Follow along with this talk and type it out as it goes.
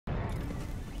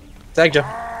Tagged ya.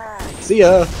 See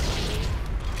ya.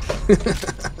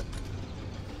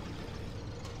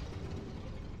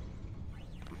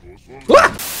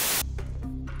 What?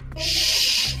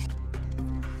 Shh.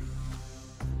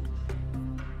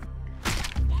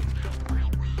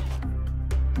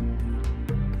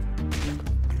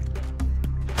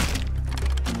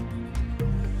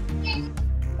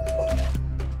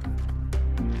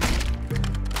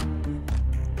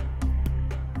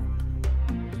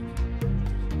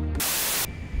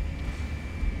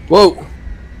 Whoa!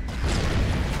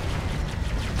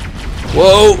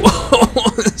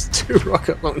 Whoa! There's two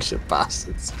rocket launcher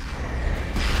bastards.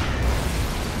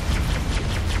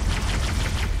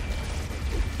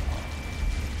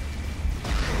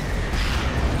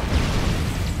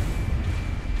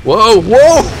 Whoa!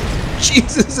 Whoa!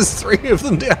 Jesus, there's three of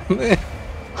them down there.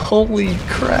 Holy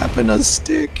crap, in a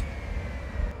stick.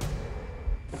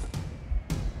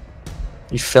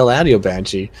 You fell out of your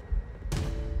banshee.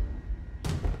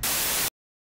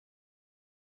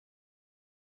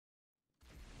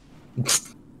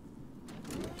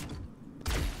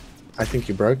 I think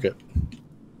you broke it.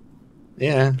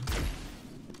 Yeah.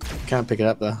 Can't pick it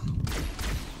up though.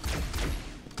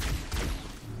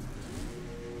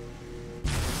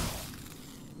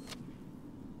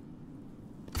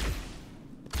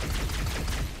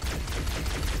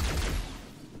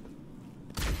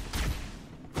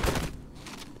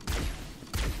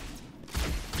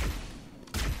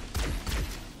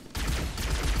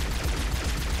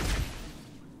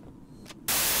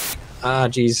 Ah,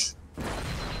 jeez.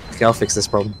 Okay, I'll fix this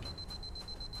problem.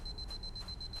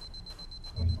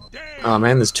 Oh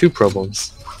man, there's two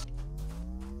problems.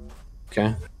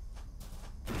 Okay.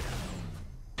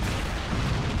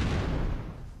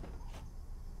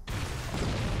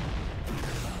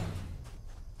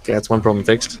 Okay, that's one problem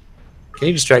fixed. Can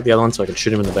you distract the other one so I can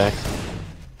shoot him in the back?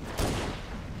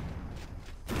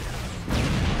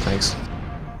 Thanks.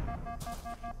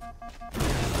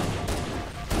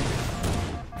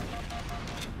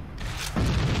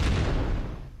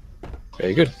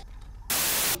 Very good.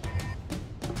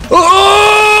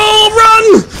 Oh, run!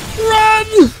 Run!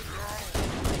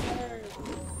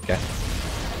 Okay.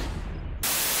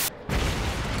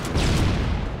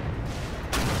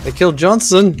 They killed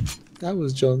Johnson. That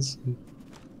was Johnson.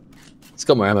 It's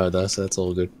got more ammo though, so that's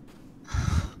all good.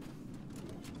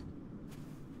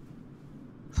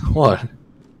 What?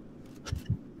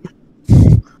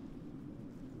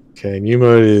 Okay, new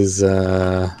mode is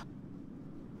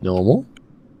normal.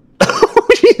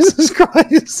 Jesus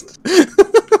Christ!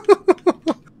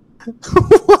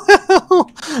 Wow!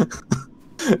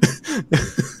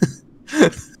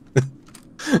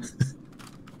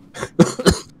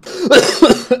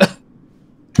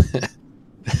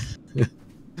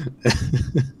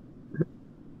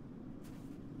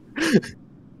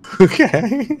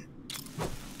 Okay.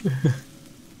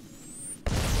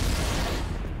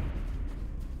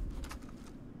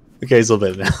 Okay, it's a little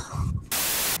better now.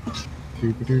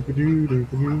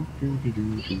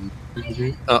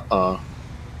 Uh-oh.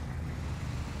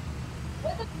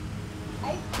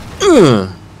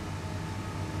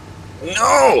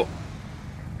 No!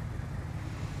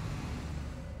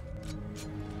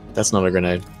 That's not a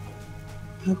grenade.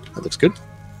 That looks good.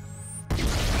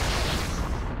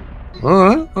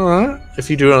 Alright, alright. If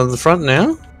you do it on the front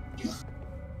now.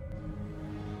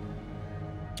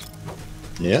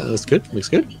 Yeah, that's good. Looks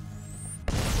good.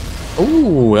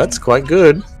 Oh, that's quite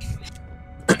good.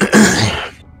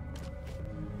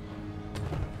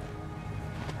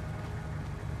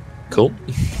 Cool.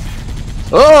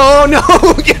 Oh no!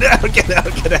 Get out! Get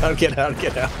out! Get out! Get out!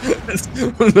 Get out!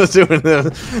 We're not doing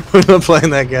that. We're not playing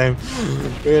that game.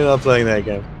 We're not playing that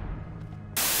game.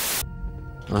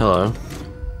 Oh, hello.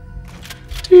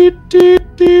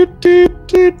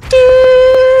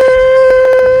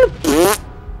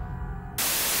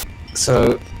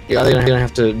 So you're either gonna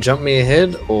have to jump me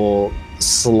ahead or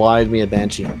slide me a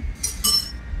banshee.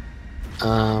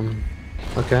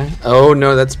 Okay. Oh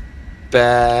no, that's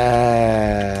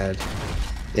bad.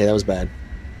 Yeah, that was bad.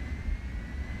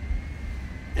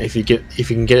 If you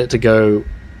can get it to go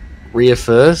rear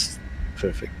first,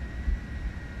 perfect.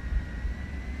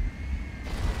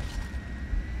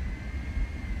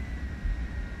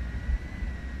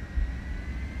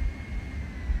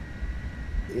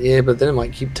 Yeah, but then it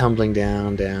might keep tumbling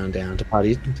down, down, down to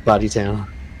party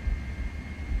town.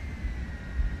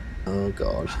 Oh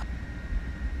god.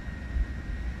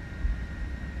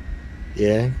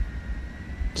 Yeah.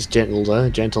 Just gentle though,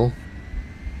 gentle.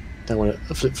 Don't want it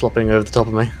flip-flopping over the top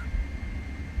of me.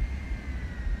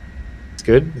 It's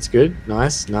good, it's good.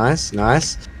 Nice, nice,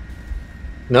 nice.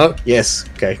 No, yes.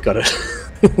 Okay, got it.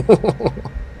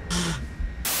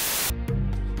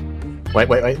 Wait,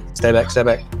 wait, wait. Stay back, stay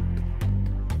back.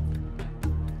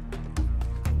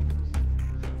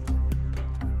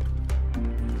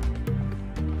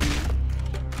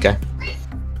 Okay.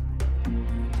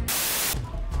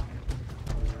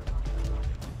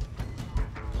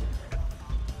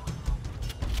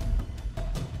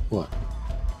 What?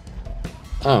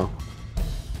 Oh.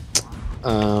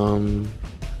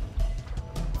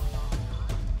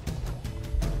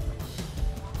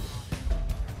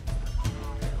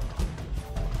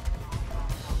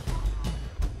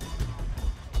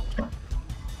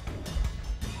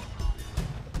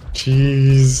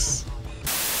 Jeez.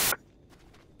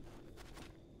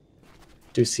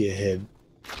 Do see a head.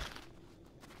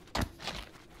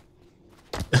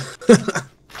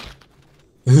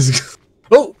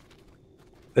 Oh!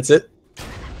 That's it?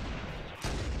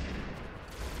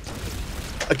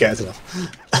 Okay, that's enough.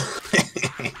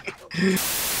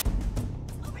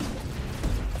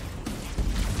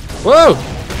 Whoa!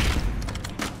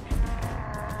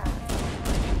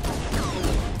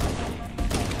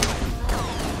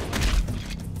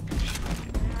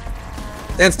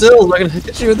 Stand still, I'm gonna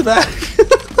hit you in the back.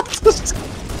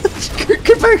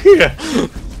 Get back here!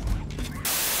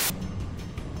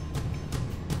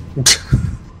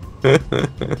 I'm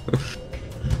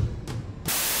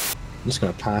just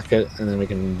gonna park it and then we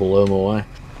can blow them away.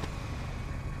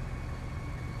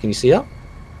 Can you see up?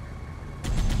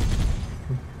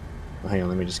 Oh, hang on,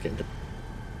 let me just get into.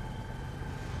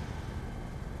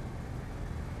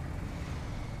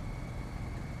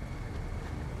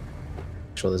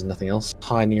 Make sure there's nothing else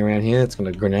hiding around here. It's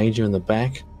gonna grenade you in the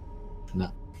back. No.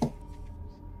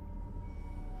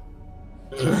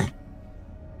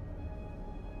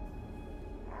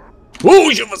 Whoa,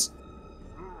 you must.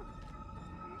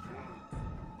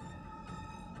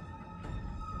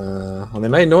 Well, they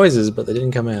made noises, but they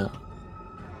didn't come out.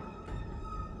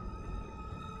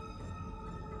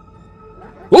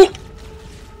 Whoa!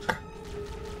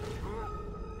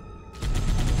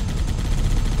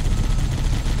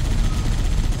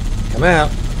 Come out!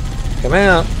 Come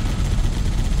out!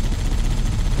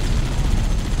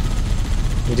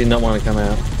 He did not want to come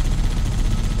out.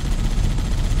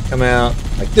 Come out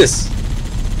like this.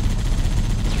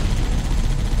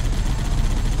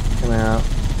 Come out.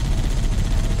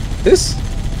 This?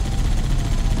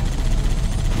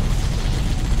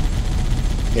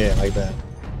 Yeah, like that.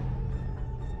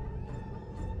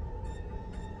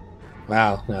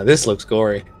 Wow, now this looks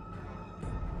gory.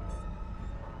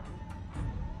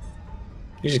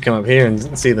 You should come up here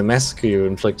and see the massacre you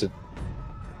inflicted.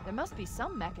 There must be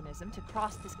some mechanism to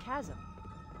cross this chasm.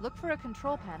 Look for a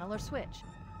control panel or switch.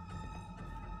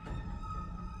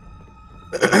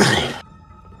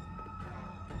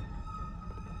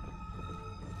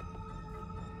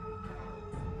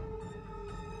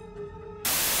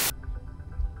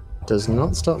 Does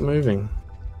not stop moving.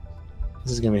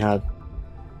 This is gonna be hard.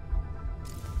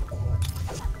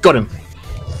 Got him!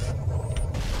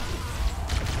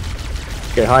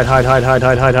 Okay, hide, hide, hide, hide,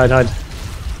 hide, hide, hide, hide.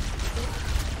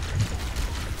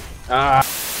 Ah!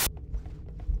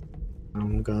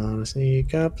 I'm gonna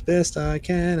sneak up best I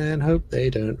can and hope they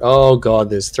don't. Oh god,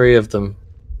 there's 3 of them.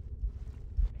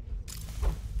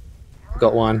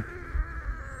 Got one.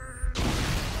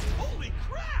 Holy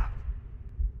crap!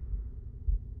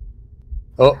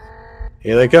 Oh,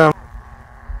 here they come.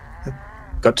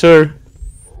 Got 2.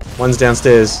 One's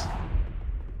downstairs.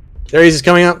 There he is, he's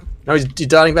coming up. No, he's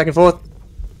darting back and forth.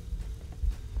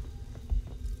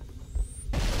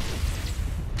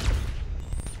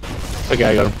 Okay,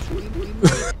 I got him.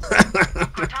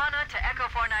 Cortana to Echo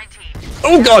 419.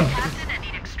 Oh god! Captain, I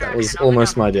need That extraction was on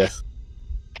almost the my death.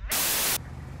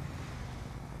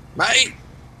 Mate!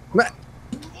 Mate!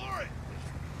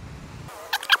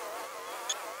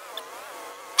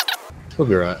 We'll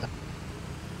be right.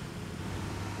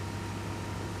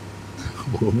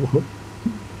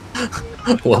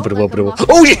 Whoppity whoppity whoop.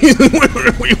 Oh yeah!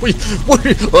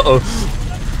 Uh-oh.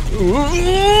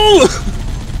 I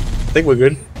think we're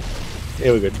good.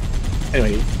 Yeah, we're good.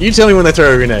 Anyway, you tell me when they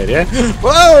throw a grenade, yeah?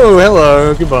 Whoa!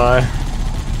 Hello, goodbye.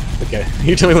 Okay,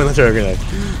 you tell me when they throw a grenade.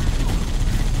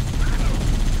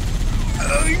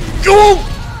 Go!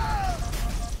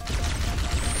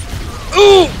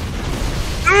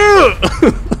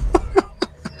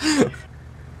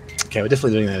 Okay, we're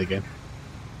definitely doing that again.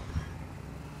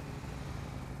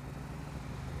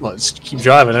 Well, just keep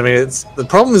driving. I mean, it's the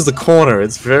problem is the corner.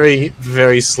 It's very,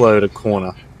 very slow to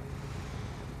corner.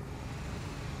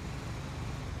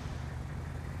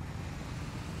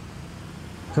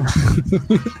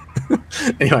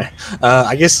 Anyway,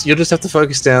 I guess you'll just have to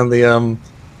focus down the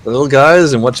little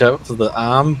guys and watch out for the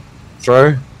arm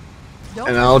throw. Don't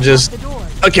And I'll just... lock the door.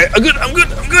 Okay, I'm good, I'm good,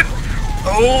 I'm good!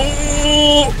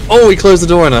 Oh! Oh, he closed the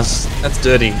door on us. That's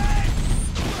dirty.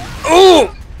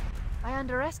 Oh! I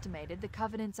underestimated the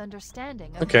Covenant's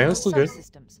understanding of Okay, the that's still good.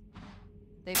 subsystems.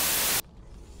 They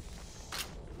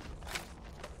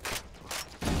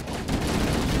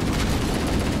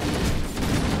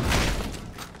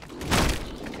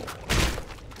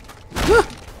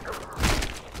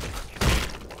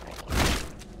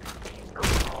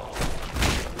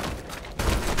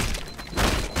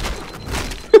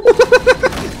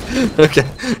Okay,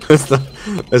 let's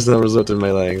not resort to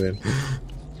meleeing then.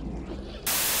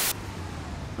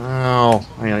 Oh,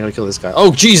 I gotta kill this guy.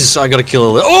 Oh Jesus, I gotta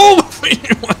kill it. Oh!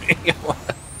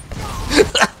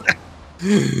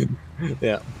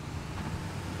 Yeah.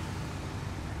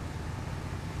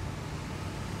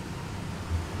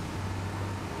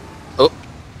 Oh.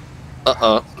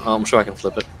 Uh-oh. Oh, I'm sure I can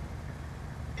flip it.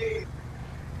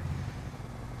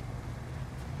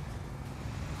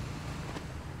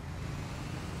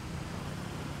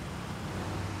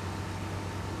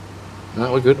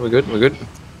 No, we're good, we're good, we're good.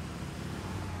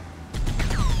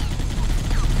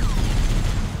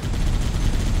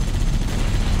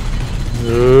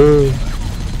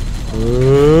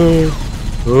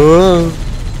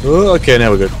 Okay,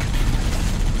 now we're good.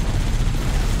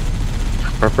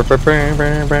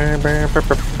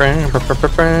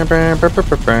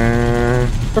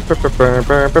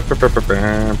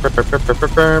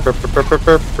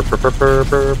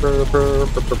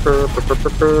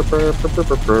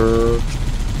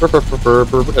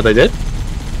 Are they dead?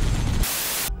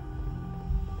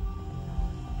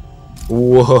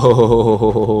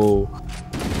 Whoa.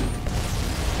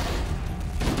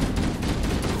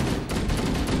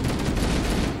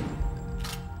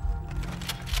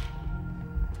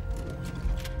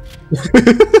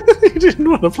 You didn't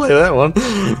want to play that one.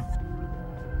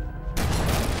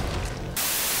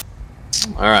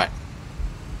 Alright.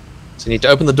 So you need to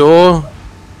open the door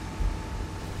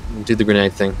and do the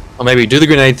grenade thing. Or maybe do the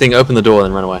grenade thing, open the door,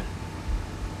 and run away.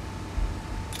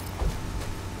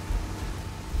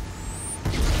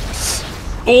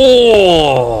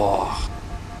 Oh!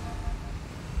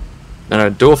 No,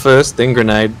 door first, then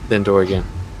grenade, then door again.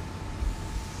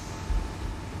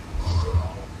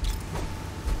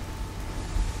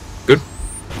 Good.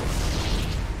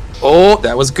 Oh,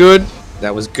 that was good.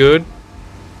 That was good.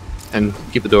 And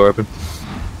keep the door open.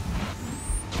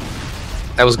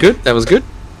 That was good. That was good.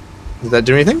 Did that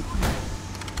do anything?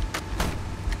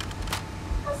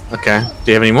 Okay.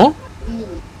 Do you have any more?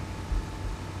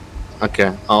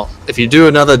 Okay. If you do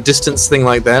another distance thing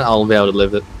like that, I'll be able to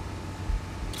live it.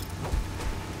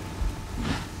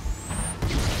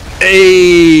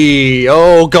 Hey!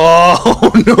 Oh god!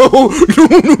 No! No!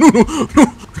 No! No!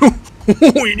 No!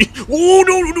 No! Oh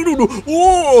no! No! No! No!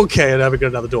 Oh, okay, and I haven't got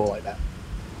another door like that.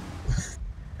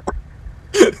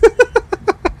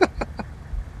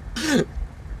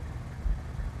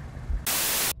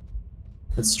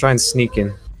 Let's try and sneak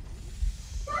in.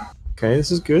 Okay,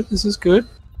 this is good. This is good.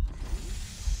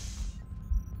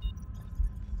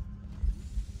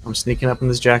 I'm sneaking up in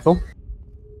this jackal.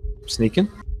 I'm sneaking.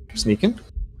 I'm sneaking.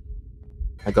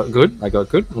 I got good. I got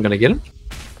good. I'm gonna get him.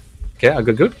 Okay, I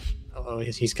got good. Oh,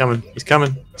 he's coming. He's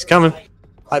coming. He's coming.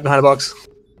 Hide behind a box.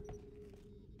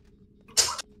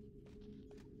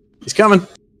 He's coming.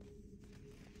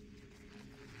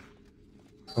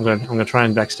 I'm gonna try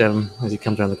and backstab him as he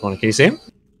comes around the corner. Can you see him?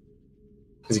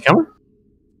 Is he coming?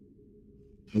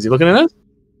 Is he looking at us?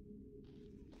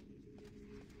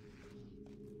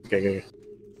 Okay, good.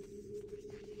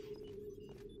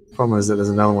 Problem is that there's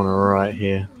another one right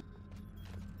here.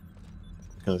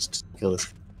 Kill this. Kill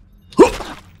this.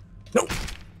 No!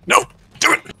 No!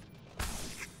 Do it!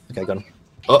 Okay, I got him.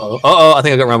 Uh-oh. Uh-oh, I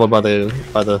think I got rumbled by the...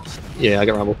 Yeah, I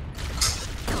got rumbled.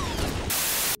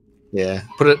 Yeah.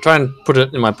 Try and put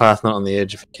it in my path, not on the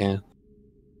edge if you can.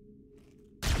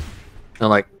 No,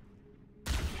 like...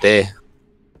 There.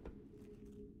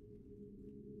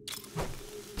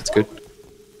 That's good.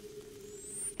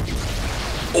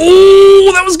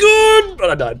 Oh, that was good! But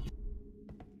I died.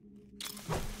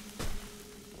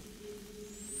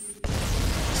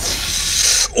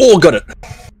 Oh, got it.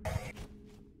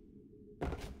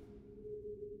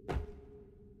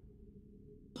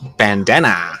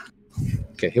 Bandana.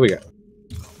 Okay, here we go.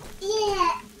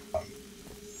 Yeah.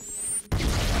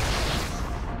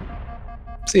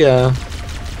 See ya.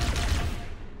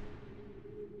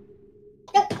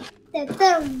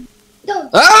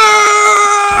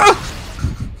 Ah!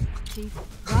 Chief,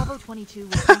 Bravo 22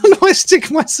 will How do I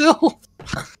stick myself?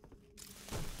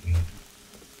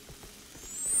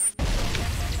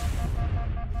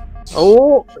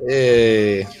 Oh,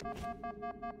 hey.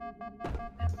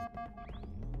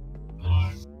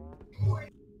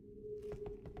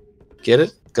 Get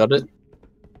it? Got it?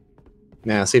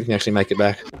 Now, see if you can actually make it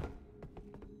back.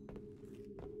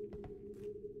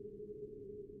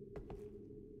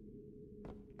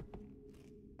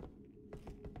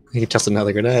 You can toss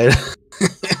another grenade.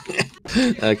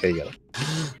 Okay, you got it.